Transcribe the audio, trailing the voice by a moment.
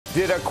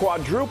Did a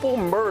quadruple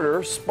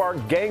murder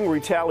spark gang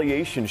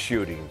retaliation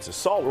shootings?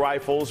 Assault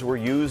rifles were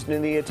used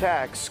in the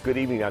attacks. Good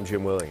evening, I'm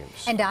Jim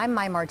Williams. And I'm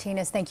Mai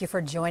Martinez. Thank you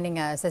for joining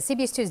us. As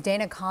CBS 2's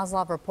Dana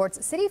Kozlov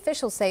reports, city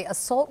officials say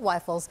assault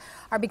rifles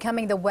are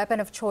becoming the weapon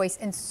of choice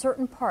in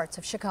certain parts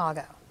of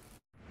Chicago.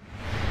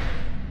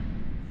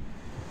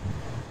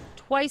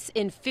 Twice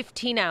in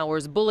 15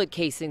 hours, bullet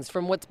casings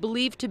from what's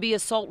believed to be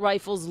assault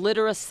rifles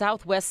litter a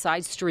southwest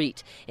side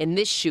street. In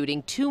this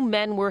shooting, 2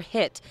 men were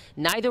hit,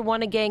 neither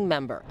one a gang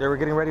member. They were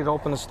getting ready to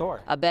open the store.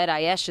 Abed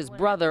Ayesh's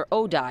brother,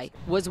 Odai,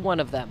 was one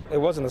of them.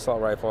 It was an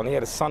assault rifle, and he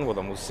had a son with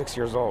him who was 6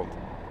 years old.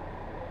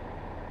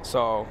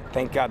 So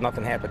thank God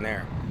nothing happened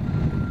there.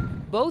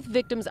 Both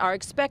victims are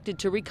expected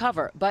to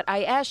recover, but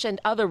Ayesh and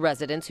other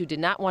residents who did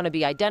not want to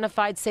be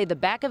identified say the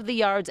back of the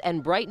yards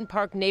and Brighton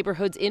Park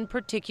neighborhoods in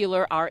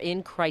particular are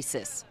in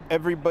crisis.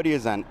 Everybody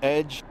is on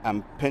edge,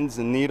 on pins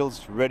and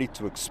needles, ready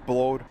to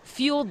explode.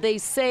 Fueled, they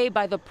say,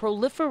 by the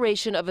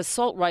proliferation of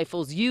assault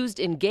rifles used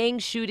in gang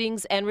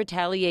shootings and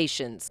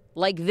retaliations,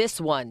 like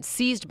this one,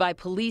 seized by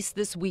police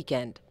this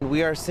weekend.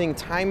 We are seeing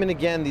time and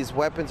again these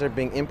weapons are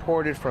being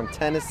imported from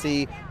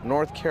Tennessee,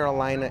 North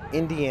Carolina,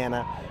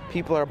 Indiana.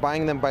 People are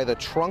buying them by the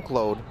trunk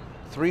load,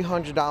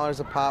 $300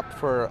 a pop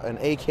for an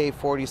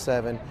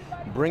AK-47,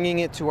 bringing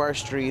it to our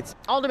streets.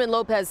 Alderman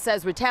Lopez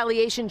says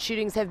retaliation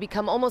shootings have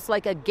become almost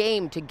like a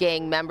game to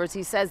gang members.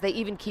 He says they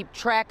even keep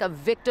track of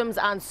victims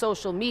on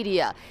social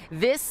media.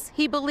 This,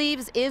 he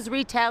believes, is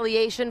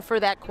retaliation for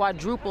that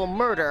quadruple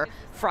murder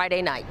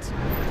Friday night.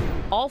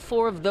 All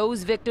 4 of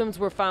those victims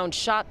were found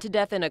shot to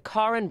death in a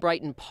car in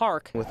Brighton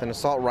Park With an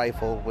assault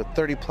rifle with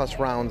 30-plus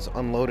rounds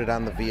unloaded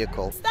on the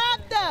vehicle.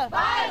 Stop the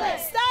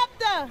violence! Stop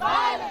the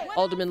violence!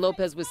 Alderman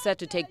Lopez was set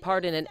to take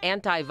part in an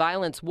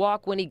anti-violence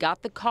walk when he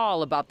got the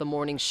call about the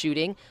morning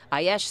shooting.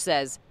 Ayesh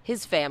says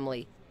his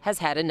family has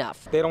had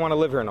enough. They don't want to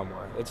live here no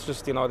more. It's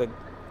just, that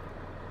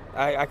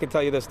I can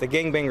tell you this, the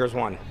gangbangers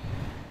won.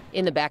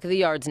 In the back of the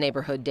yards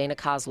neighborhood, Dana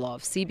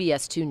Kozlov,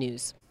 CBS 2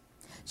 News.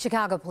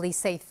 Chicago police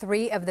say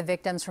 3 of the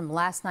victims from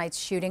last night's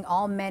shooting,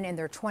 all men in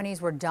their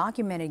 20s, were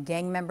documented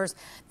gang members.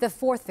 The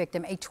 4th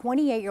victim, a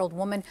 28-year-old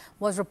woman,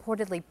 was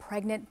reportedly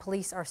pregnant.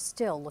 Police are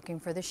still looking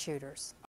for the shooters.